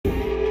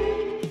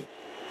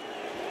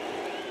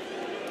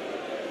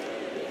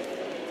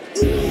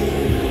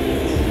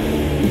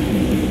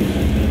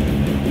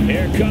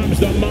comes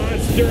the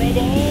monster of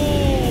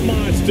all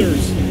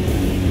monsters.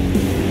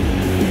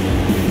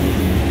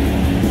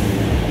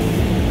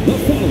 The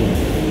follower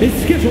is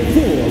scheduled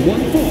for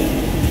one fall,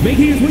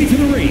 making his way to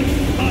the ring,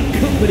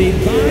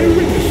 accompanied by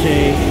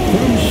Ricochet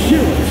from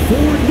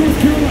Charlottesville, North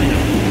Carolina,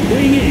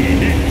 weighing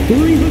in at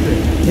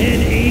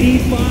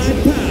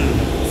 385 pounds,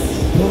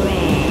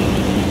 Braun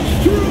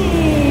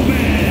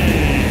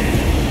Strowman.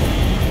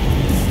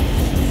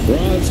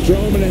 Braun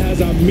Strowman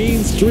has a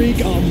mean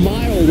streak a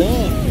mile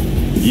long.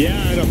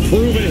 Yeah, and a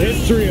proven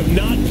history of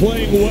not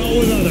playing well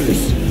with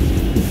others.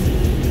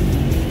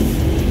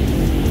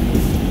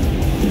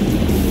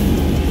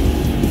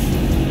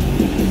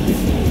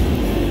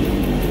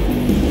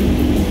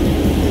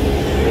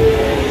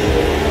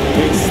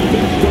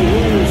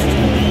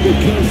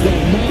 Because the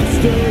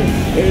monster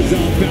is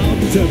about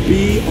to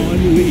be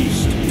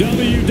unleashed.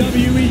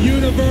 WWE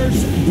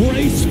Universe,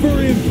 brace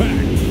for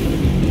impact.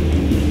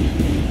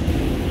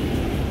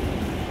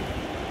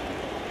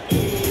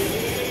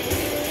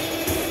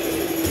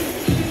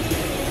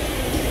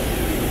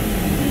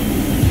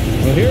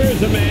 Well, here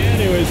is a man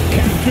who has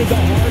captured the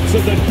hearts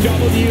of the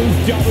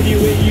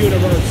WWE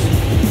Universe.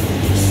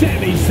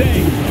 Sami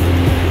Zayn.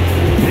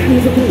 And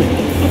his opponent,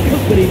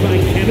 accompanied by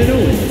Kevin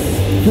Owens.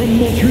 From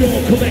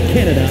Montreal, Quebec,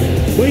 Canada,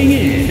 weighing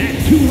in at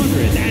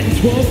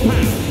 212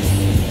 pounds,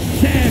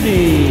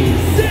 Sami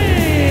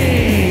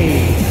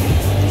Zayn!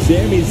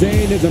 Sami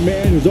Zayn is a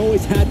man who's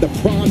always had the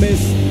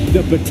promise,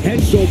 the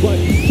potential, but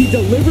he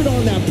delivered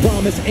on that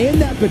promise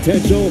and that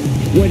potential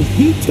when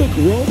he took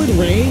Roman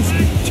Reigns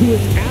to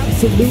his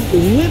absolute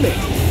limit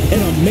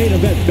in a main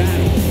event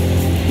battle.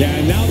 Yeah,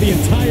 and now the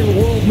entire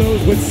world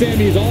knows what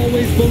Sami has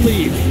always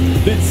believed,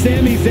 that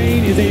Sami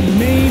Zayn is a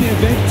main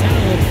event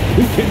talent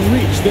who can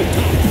reach the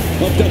top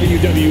of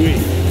WWE.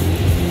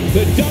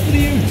 The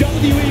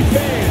WWE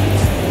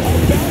fans are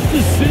about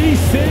to see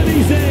Sami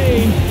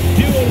Zayn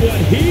doing what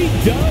he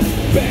does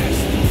best.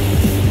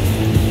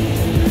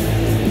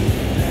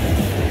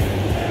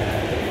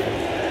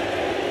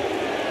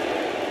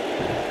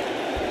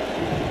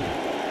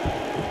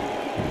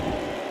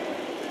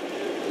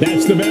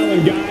 That's the bell,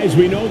 and guys,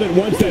 we know that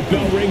once that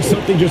bell rings,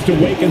 something just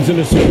awakens in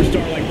a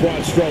superstar like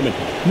Braun Strowman.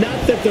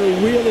 Not that there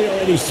really are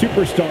any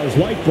superstars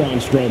like Braun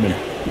Strowman.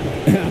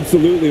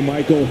 Absolutely,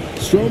 Michael.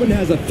 Strowman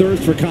has a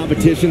thirst for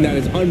competition that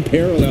is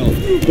unparalleled,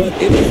 but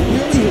it is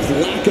really his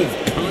lack of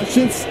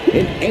conscience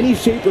in any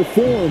shape or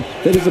form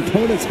that his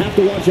opponents have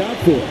to watch out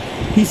for.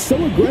 He's so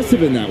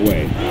aggressive in that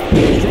way.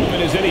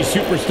 Strowman is any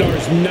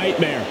superstar's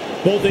nightmare,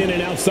 both in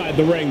and outside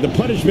the ring. The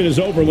punishment is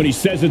over when he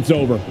says it's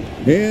over.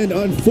 And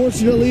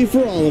unfortunately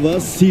for all of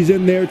us, he's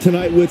in there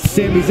tonight with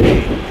Sami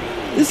Zayn.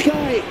 This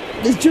guy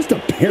is just a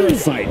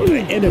parasite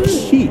and a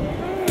cheat.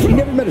 He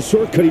never met a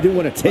shortcut he didn't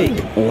want to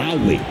take,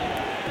 loudly.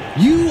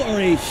 You are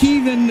a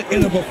heathen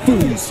and a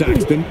buffoon,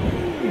 Saxton.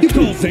 You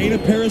call Zayn a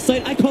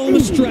parasite, I call him a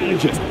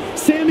strategist.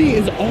 Sami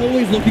is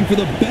always looking for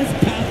the best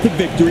path to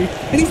victory,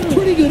 and he's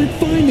pretty good at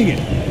finding it.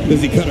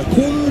 Does he cut a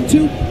corner or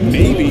two?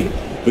 Maybe.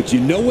 But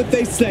you know what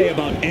they say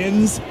about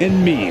ends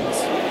and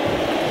means.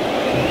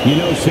 You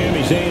know,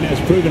 Sami Zayn has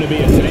proven to be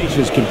a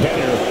tenacious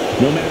competitor.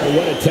 No matter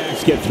what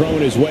attacks get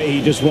thrown his way,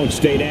 he just won't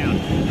stay down.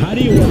 How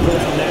do you work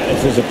around that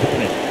as his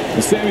opponent?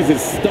 Well, Sami's as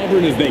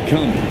stubborn as they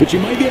come, but you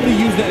might be able to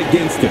use that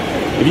against him.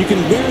 If you can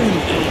wear him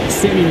out,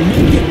 Sami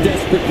might get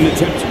desperate and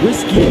attempt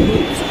riskier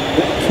moves.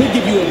 That could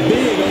give you a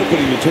big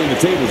opening to turn the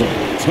tables on.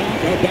 Talk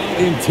about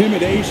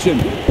intimidation.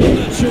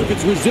 I'm not sure if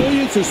it's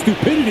resilience or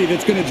stupidity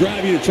that's going to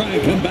drive you to try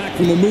and come back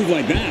from a move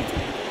like that.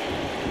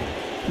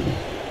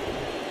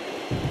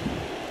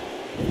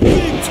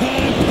 Big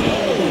time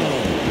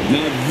powerbomb.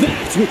 Now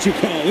that's what you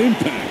call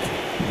impact.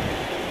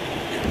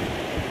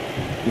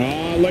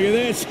 Oh, look at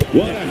this.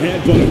 What a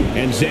headbutt.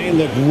 And Zayn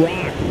looked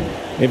rocked.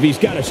 If he's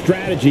got a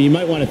strategy, you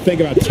might want to think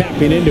about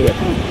tapping into it.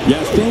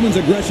 Yeah, Strowman's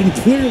aggression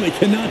clearly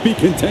cannot be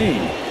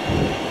contained.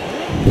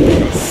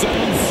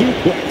 Sound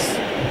suplex.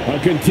 A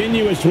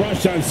continuous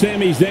rush on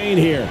Sami Zayn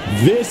here.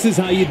 This is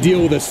how you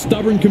deal with a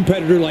stubborn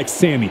competitor like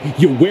Sami.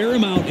 You wear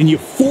him out and you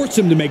force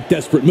him to make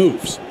desperate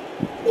moves. Sami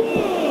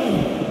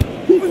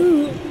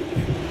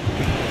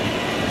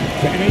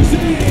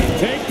Zayn,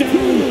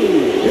 takedown.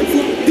 It's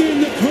locked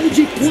in, the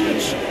Koji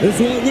clutch. This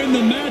won't win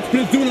the match,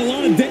 but it's doing a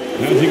lot of damage.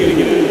 How's he going to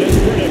get out of this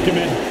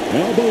predicament?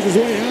 Elbows his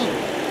way out.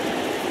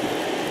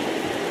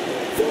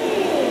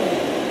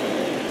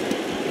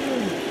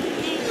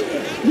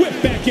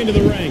 Whip back into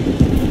the ring.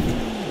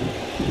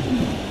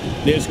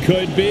 This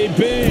could be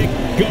big.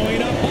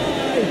 Going up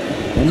high.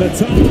 On the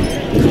top.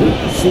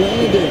 Crash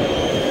landing.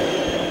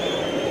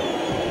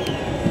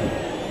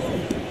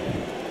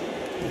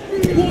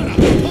 What a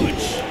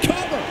punch.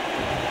 Cover.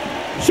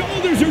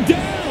 Shoulders are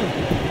down.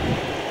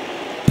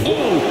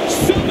 Oh,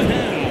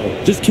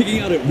 somehow. Just kicking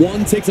out at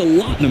one takes a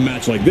lot in a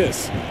match like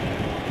this.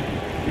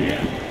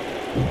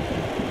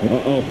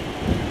 Uh-oh.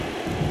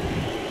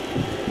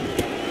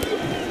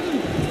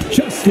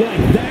 Just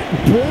like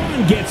that,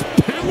 Braun gets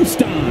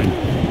pounced on.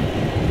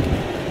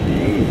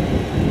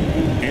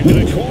 Into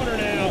the corner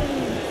now.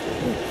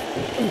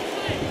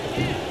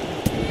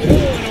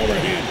 Oh, an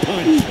overhand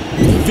punch.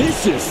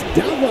 vicious,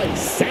 downright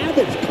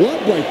savage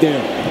club right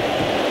there.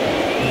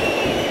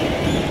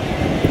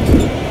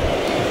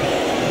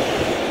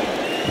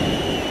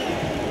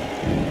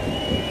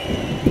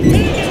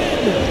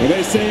 Well,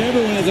 they say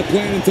everyone has a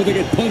plan until they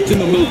get punched in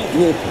the mouth.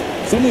 Well,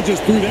 someone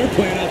just threw their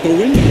plan out the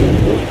window.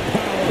 What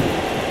power.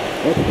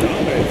 What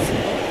dominance.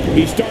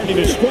 He's starting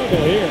to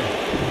struggle here.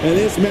 And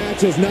this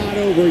match is not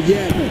over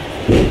yet.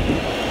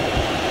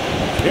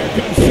 Here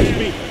comes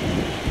Sami.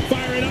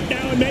 Firing up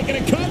now and making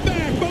a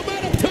comeback.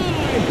 Momentum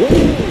time.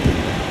 Whoa.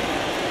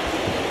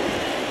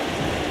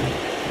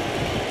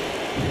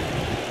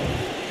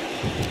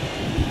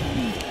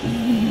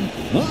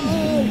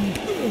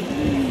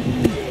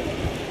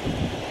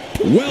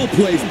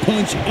 Well-placed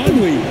punch,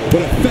 ugly,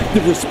 but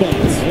effective response.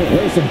 Oh,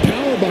 there's some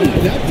power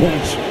behind that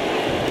punch.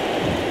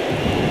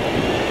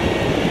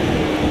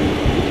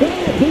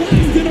 Oh,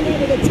 blasted him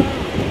over the top.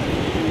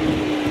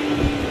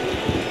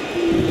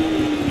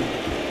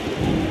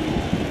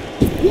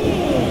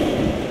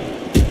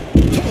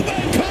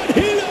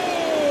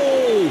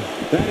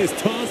 That is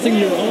tossing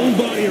your own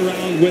body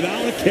around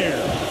without a care.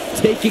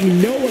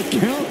 Taking no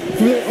account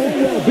for their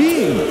own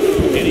well-being.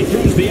 And he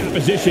throws the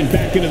opposition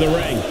back into the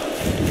ring.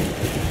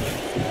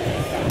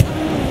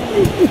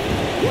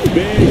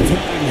 Big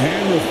time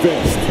hammer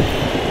fist.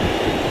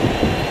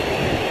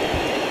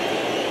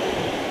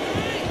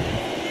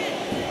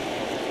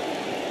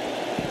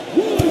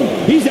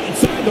 He's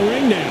outside the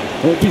ring now.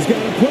 Hope he's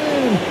got a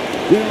plan.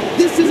 Well,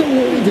 this is a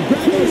warning to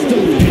grab our stuff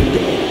and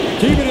go.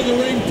 Keep it in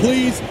the ring,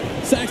 please.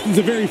 Saxton's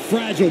a very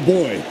fragile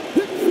boy.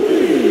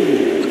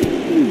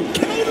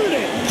 Countered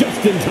it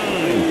just in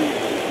time.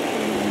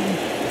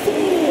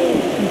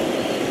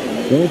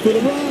 Going for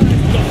the ride.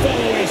 The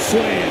follow-away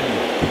slam.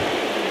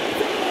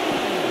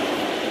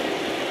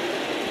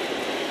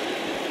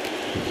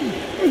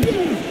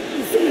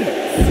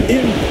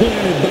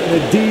 Implanted by the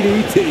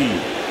DDT.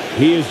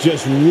 He is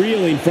just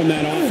reeling from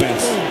that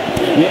offense.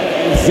 Yeah,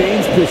 and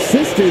Zayn's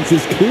persistence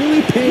is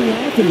clearly paying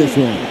off in this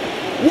one.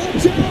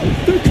 Watch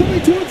out! They're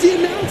coming towards the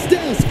announce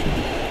desk!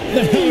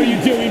 The hell are you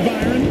doing,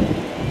 Byron?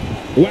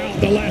 Well,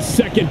 the last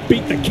second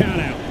beat the count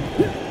out.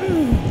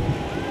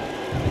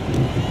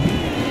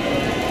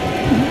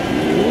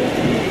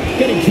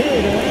 Getting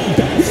carried around,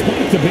 bad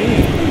spot to be in.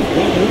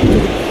 Right to the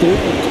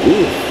throat.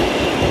 Ooh.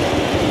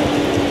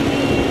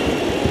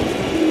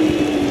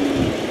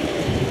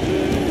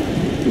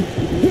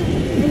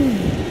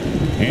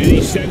 And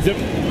he sends him. Oh,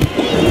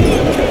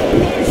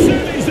 by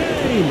Sami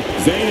Zayn.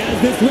 Zayn has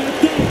this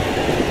wrapped up.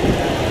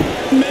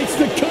 Makes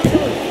the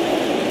cover.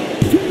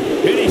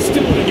 And he's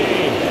still in the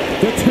game.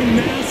 The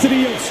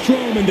tenacity of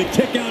Strowman to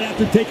kick out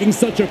after taking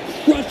such a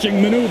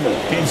crushing maneuver.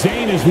 And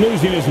Zayn is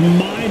losing his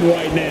mind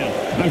right now.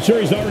 I'm sure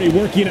he's already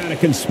working on a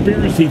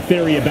conspiracy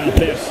theory about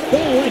this.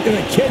 Oh, right to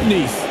the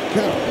kidneys.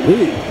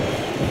 Golly.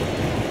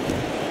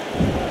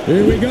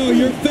 Here we go,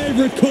 your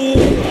favorite, Cole.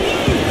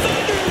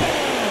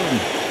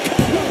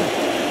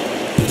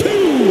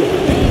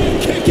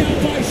 Kick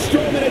out by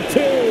Strowman at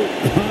 2.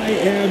 I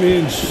am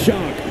in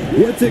shock.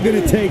 What's it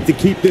going to take to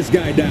keep this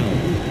guy down?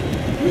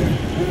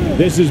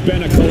 This has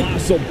been a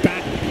colossal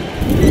battle.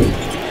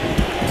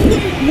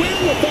 Great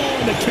wherewithal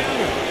on the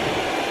counter.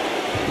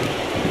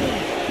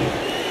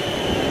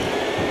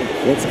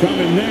 What's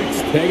coming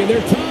next? Taking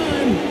their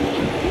time.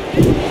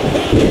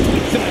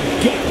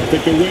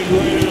 Took the wind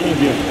right out of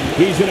you.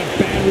 He's in a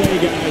bad way,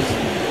 guys.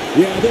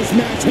 Yeah, this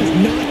match has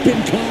not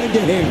been kind to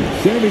him.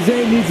 Sami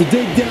Zayn needs to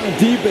dig down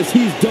deep as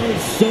he's done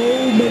so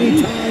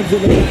many times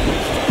in the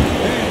past.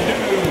 And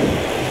down.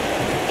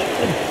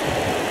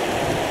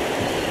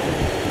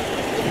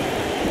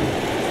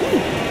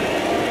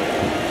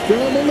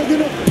 Strowman looking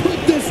to put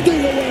this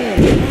thing away.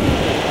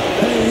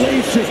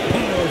 Hellacious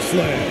power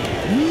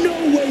slam. No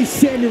way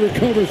Sami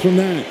recovers from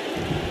that.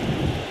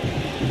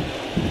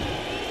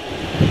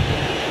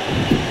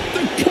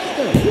 The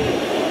cover.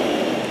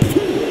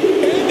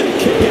 And the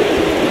kick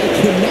out. I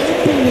cannot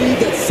believe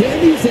that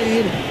Sami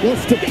Zayn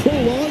wants to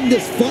prolong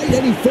this fight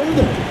any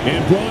further.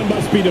 And Braun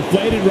must be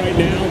deflated right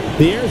now.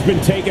 The air's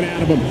been taken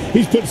out of him.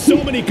 He's put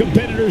so many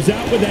competitors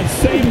out with that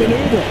same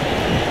maneuver.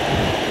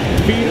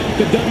 Feed off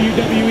the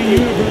WWE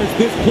Universe.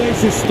 This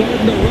place is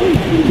starting to run.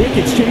 Quick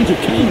exchange of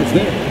counters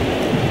there.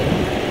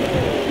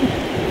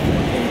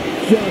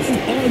 Just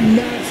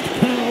unmatched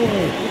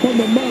power from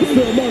the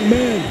monster among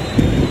men.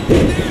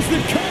 There's the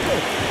cover.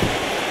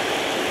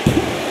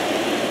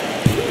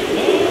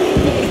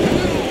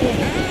 Oh,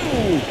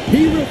 how?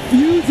 He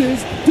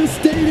refuses to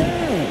stay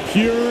down.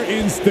 Pure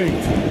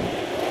instinct.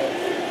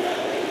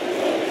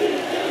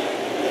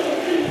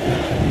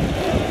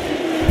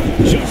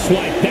 Just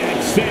like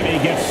that, Sami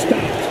gets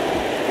stopped.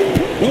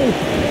 Oh.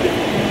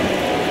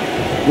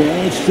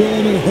 Braun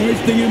Strowman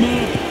hoisting him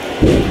up.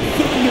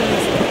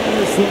 Thunderous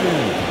power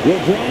slam.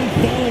 Will Braun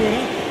follow it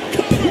up?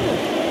 Cover!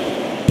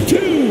 2!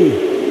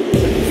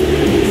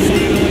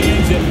 Finally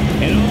ends it,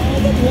 and all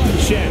the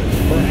bloodshed,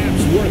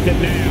 perhaps worth it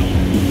now.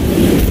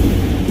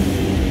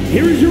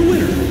 Here is your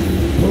winner,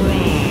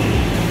 Braun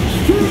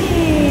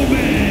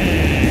Strowman.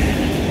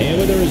 And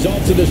with the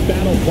results of this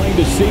battle plain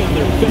to see on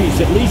their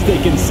face. At least they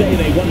can say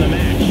they won the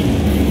match.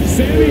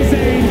 Sami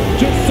Zayn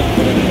just saw